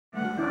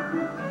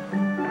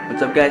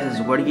What's up guys, this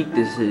is What a Geek.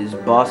 This is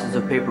Bosses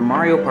of Paper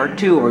Mario Part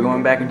 2. We're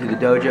going back into the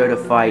dojo to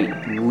fight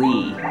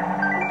Lee.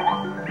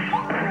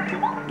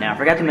 Now, I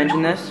forgot to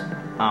mention this.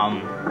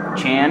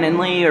 Chan and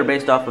Lee are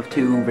based off of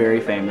two very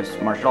famous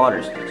martial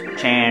artists.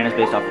 Chan is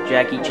based off of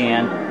Jackie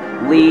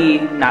Chan. Lee,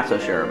 not so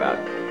sure about.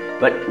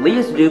 But Lee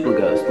is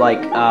Duplighost, like,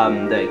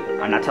 I'm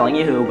not telling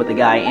you who, but the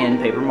guy in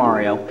Paper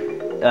Mario,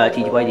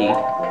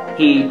 TTYD.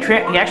 He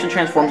actually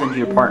transforms into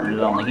your partners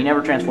only. He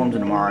never transforms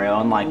into Mario,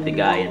 unlike the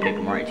guy in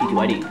Paper Mario,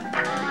 TTYD.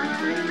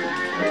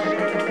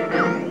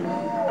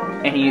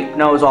 And he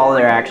knows all of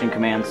their action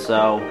commands,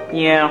 so,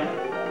 yeah.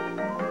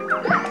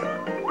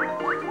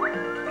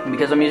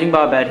 Because I'm using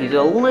Bobette, he's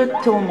a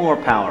little more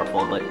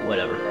powerful, but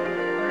whatever.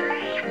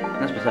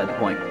 That's beside the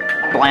point.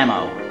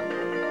 Blammo!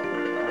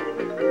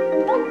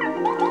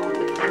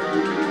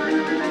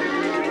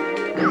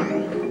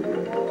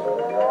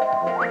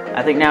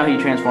 I think now he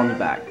transforms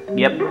back.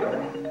 Yep.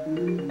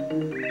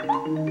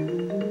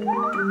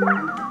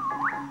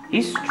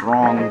 He's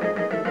strong.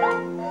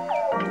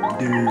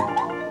 Dude.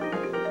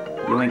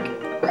 Yoink.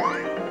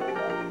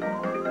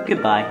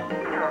 Goodbye.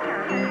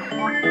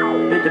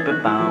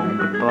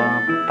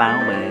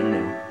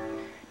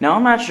 Now,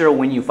 I'm not sure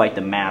when you fight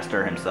the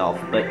master himself,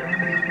 but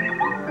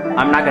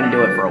I'm not gonna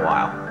do it for a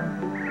while.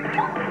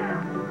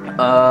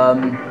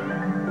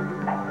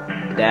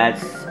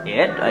 That's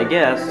it, I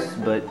guess,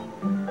 but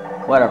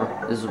whatever.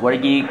 This is What a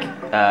Geek.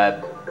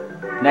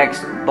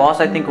 Next boss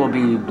I think will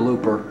be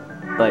Blooper,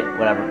 but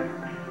whatever.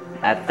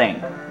 I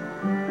think.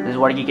 This is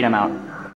What a Geek and I'm out.